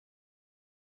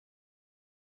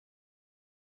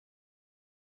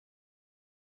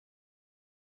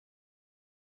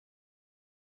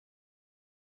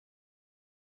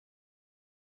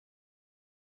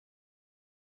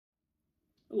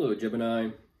Hello, Gemini.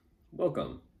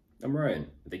 Welcome. I'm Ryan.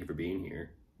 Thank you for being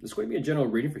here. This is going to be a general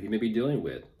reading for who you may be dealing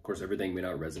with. Of course, everything may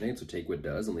not resonate, so take what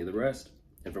does and leave the rest.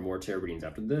 And for more tarot readings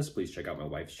after this, please check out my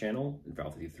wife's channel,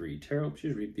 personalwithryan Tarot.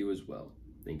 She's read you as well.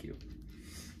 Thank you.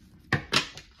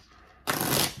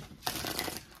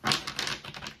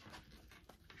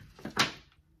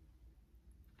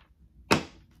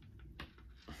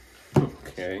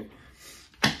 Okay.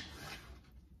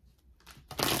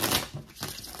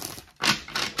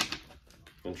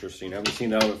 Interesting. I haven't seen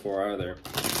that one before either.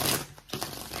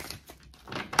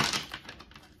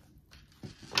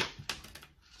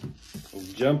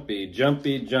 Jumpy,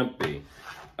 jumpy, jumpy.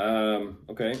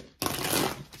 Okay.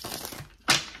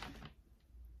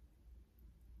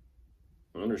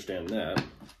 I understand that.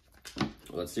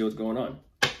 Let's see what's going on.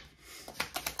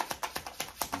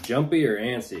 Jumpy or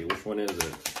antsy? Which one is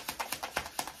it?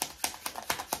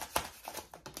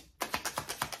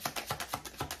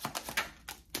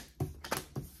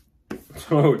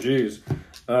 Oh, geez.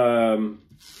 A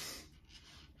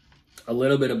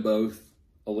little bit of both.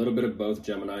 A little bit of both,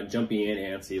 Gemini. Jumpy and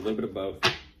antsy. A little bit of both.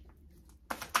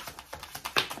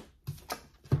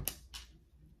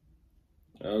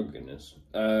 Oh, goodness.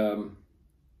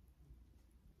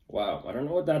 Wow. I don't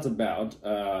know what that's about.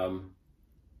 Kind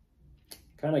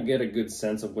of get a good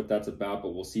sense of what that's about,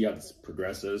 but we'll see how this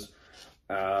progresses.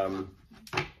 Right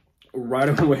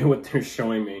away, what they're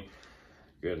showing me.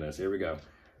 Goodness, here we go.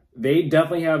 They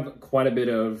definitely have quite a bit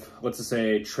of, let's just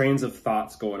say, trains of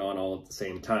thoughts going on all at the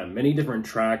same time. Many different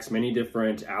tracks, many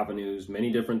different avenues,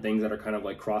 many different things that are kind of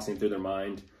like crossing through their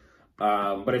mind.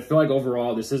 But I feel like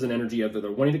overall, this is an energy of they're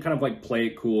wanting to kind of like play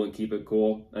it cool and keep it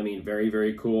cool. I mean, very,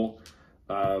 very cool.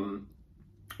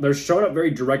 They're showing up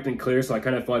very direct and clear, so I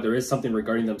kind of feel like there is something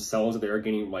regarding themselves that they are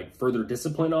getting like further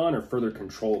discipline on or further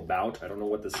control about. I don't know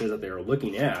what this is that they are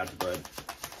looking at, but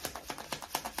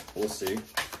we'll see.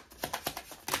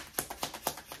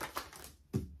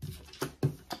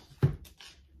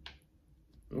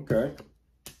 Okay.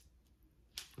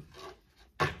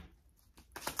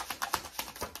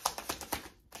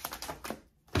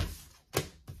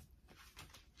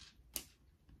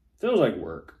 Feels like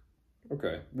work.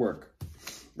 Okay, work.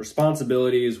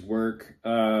 Responsibilities, work.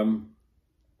 They're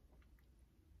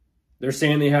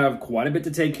saying they have quite a bit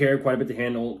to take care of, quite a bit to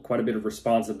handle, quite a bit of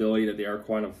responsibility that they are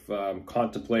kind of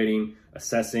contemplating,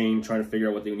 assessing, trying to figure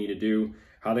out what they need to do,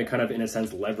 how they kind of, in a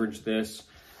sense, leverage this.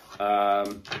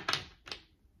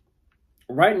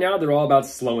 Right now, they're all about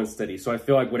slow and steady. So I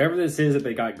feel like whatever this is that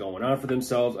they got going on for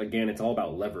themselves, again, it's all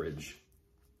about leverage.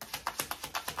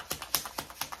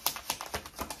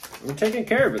 They're taking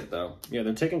care of it, though. Yeah,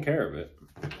 they're taking care of it.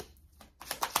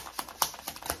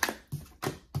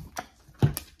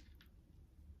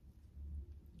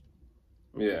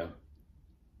 Yeah.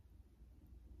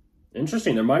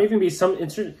 Interesting. There might even be some...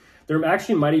 There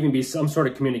actually might even be some sort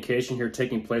of communication here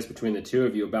taking place between the two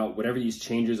of you about whatever these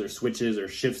changes or switches or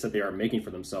shifts that they are making for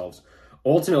themselves.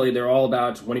 Ultimately, they're all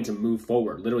about wanting to move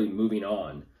forward, literally moving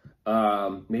on.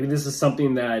 Maybe this is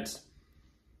something that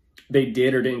they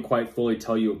did or didn't quite fully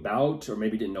tell you about, or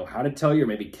maybe didn't know how to tell you, or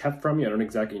maybe kept from you. I don't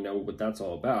exactly know what that's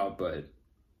all about, but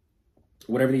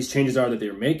whatever these changes are that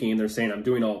they're making, they're saying, I'm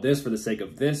doing all this for the sake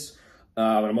of this,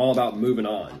 and I'm all about moving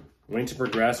on, wanting to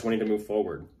progress, wanting to move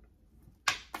forward.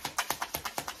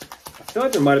 I feel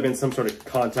like there might have been some sort of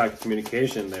contact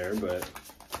communication there, but...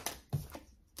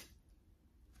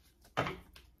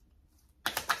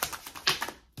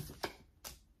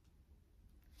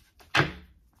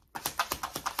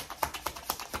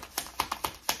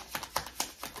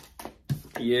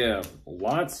 yeah,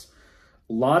 lots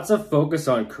of focus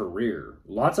on career.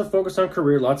 Lots of focus on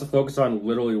career, lots of focus on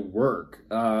literally work.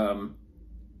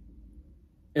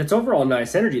 It's overall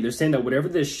nice energy. They're saying that whatever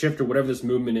this shift or whatever this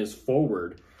movement is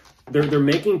forward, they're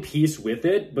making peace with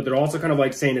it, but they're also kind of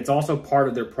like saying it's also part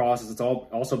of their process. It's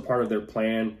also part of their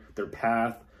plan, their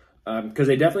path, because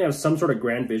they definitely have some sort of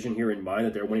grand vision here in mind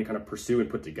that they're wanting to kind of pursue and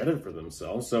put together for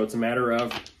themselves. So it's a matter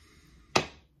of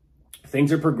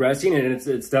things are progressing, and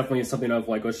it's definitely something of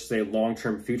like, let's just say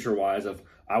long-term future-wise of,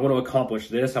 I want to accomplish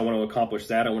this, I want to accomplish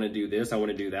that, I want to do this, I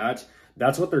want to do that.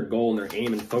 That's what their goal and their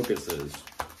aim and focus is.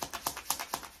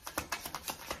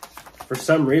 For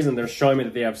some reason, they're showing me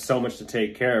that they have so much to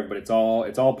take care of, but it's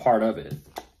all part of it.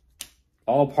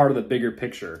 All part of the bigger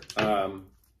picture.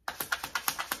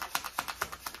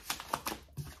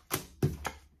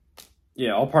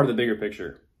 Yeah, all part of the bigger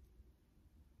picture.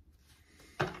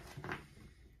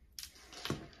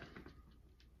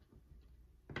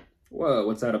 Whoa,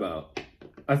 what's that about?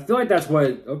 I feel like that's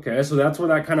what, okay, so that's where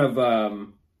that kind of,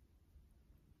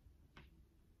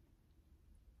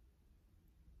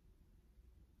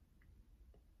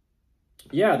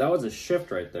 Yeah, that was a shift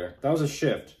right there. That was a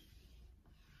shift.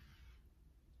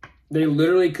 They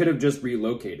literally could have just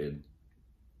relocated.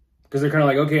 Because they're kind of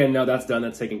like, okay, and now that's done,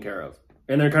 that's taken care of.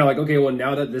 And they're kind of like, okay, well,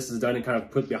 now that this is done and kind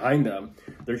of put behind them,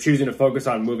 they're choosing to focus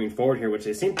on moving forward here, which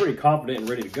they seem pretty confident and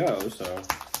ready to go, so.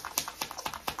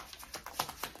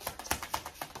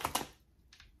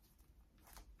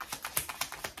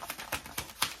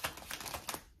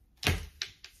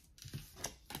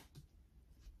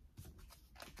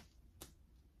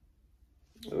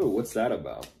 Oh, what's that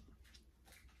about?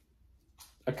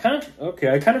 I kind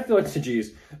of feel like,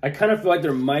 geez, I kind of feel like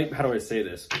there might, how do I say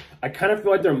this? I kind of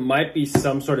feel like there might be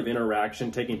some sort of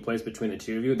interaction taking place between the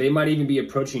two of you. They might even be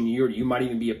approaching you, or you might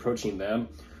even be approaching them.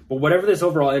 But whatever this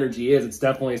overall energy is, it's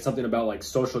definitely something about like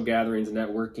social gatherings,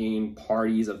 networking,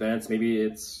 parties, events. Maybe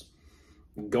it's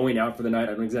going out for the night.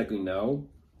 I don't exactly know.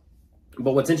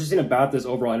 But what's interesting about this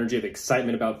overall energy of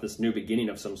excitement about this new beginning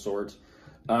of some sort,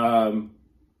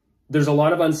 there's a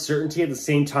lot of uncertainty. At the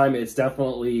same time, it's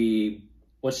definitely,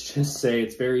 let's just say,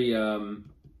 it's very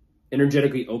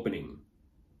energetically opening.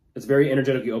 It's very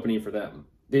energetically opening for them.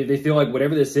 They feel like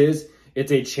whatever this is,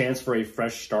 it's a chance for a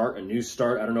fresh start, a new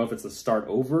start. I don't know if it's a start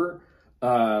over,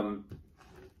 but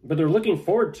they're looking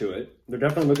forward to it. They're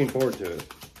definitely looking forward to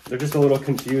it. They're just a little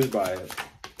confused by it.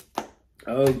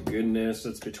 Oh, goodness.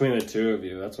 It's between the two of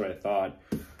you. That's what I thought.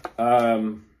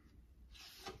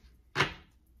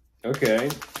 Okay.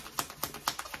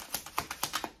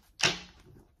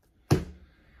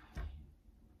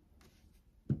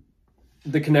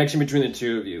 The connection between the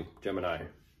two of you, Gemini.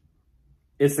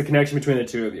 It's the connection between the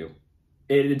two of you.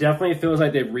 It definitely feels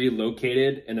like they've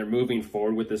relocated and they're moving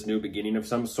forward with this new beginning of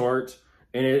some sort.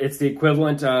 And it's the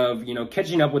equivalent of, you know,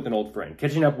 catching up with an old friend,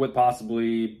 catching up with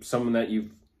possibly someone that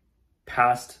you've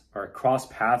passed or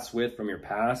crossed paths with from your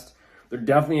past. There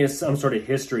definitely is some sort of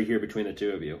history here between the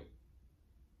two of you.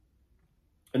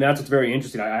 And that's what's very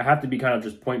interesting. I have to be kind of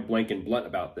just point blank and blunt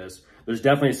about this. There's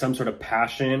definitely some sort of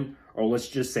passion, or let's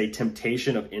just say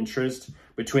temptation of interest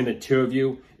between the two of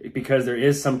you, because there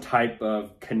is some type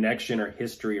of connection or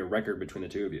history or record between the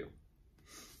two of you.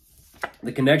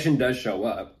 The connection does show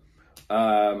up.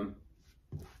 Don't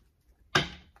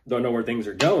know where things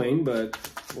are going, but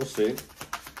we'll see.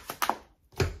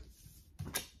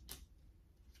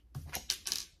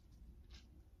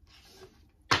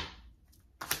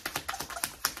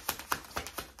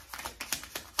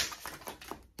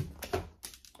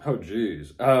 Oh,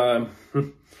 geez.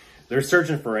 They're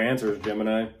searching for answers,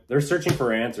 Gemini. They're searching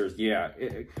for answers, yeah.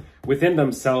 Within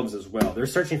themselves as well. They're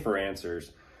searching for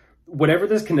answers. Whatever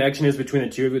this connection is between the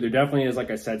two of you, there definitely is, like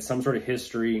I said, some sort of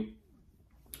history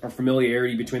or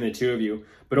familiarity between the two of you.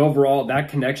 But overall, that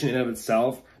connection in and of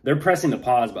itself, they're pressing the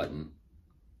pause button.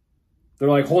 They're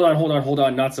like, hold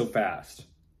on, not so fast.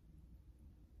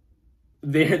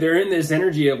 They're in this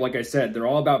energy of, like I said, they're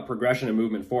all about progression and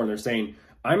movement forward. And they're saying,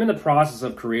 I'm in the process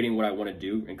of creating what I want to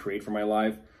do and create for my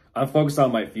life. I'm focused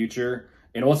on my future.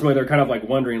 And ultimately, they're kind of like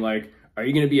wondering, like, are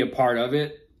you going to be a part of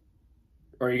it?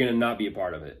 Or are you going to not be a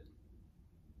part of it?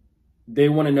 They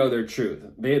want to know their truth.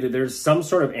 There's some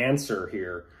sort of answer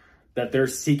here that they're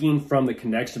seeking from the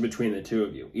connection between the two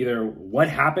of you. Either what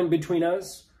happened between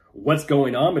us, what's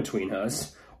going on between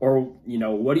us, or, you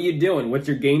know, what are you doing? What's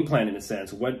your game plan in a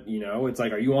sense? What, you know, it's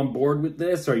like, are you on board with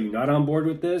this? Are you not on board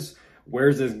with this?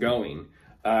 Where's this going?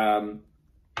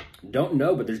 Don't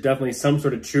know, but there's definitely some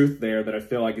sort of truth there that I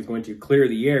feel like is going to clear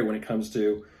the air when it comes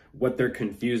to what they're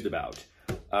confused about.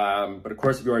 But of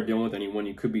course, if you are dealing with anyone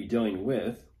you could be dealing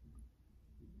with,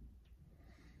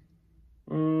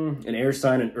 an air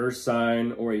sign, an earth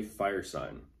sign, or a fire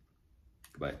sign.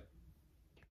 Goodbye.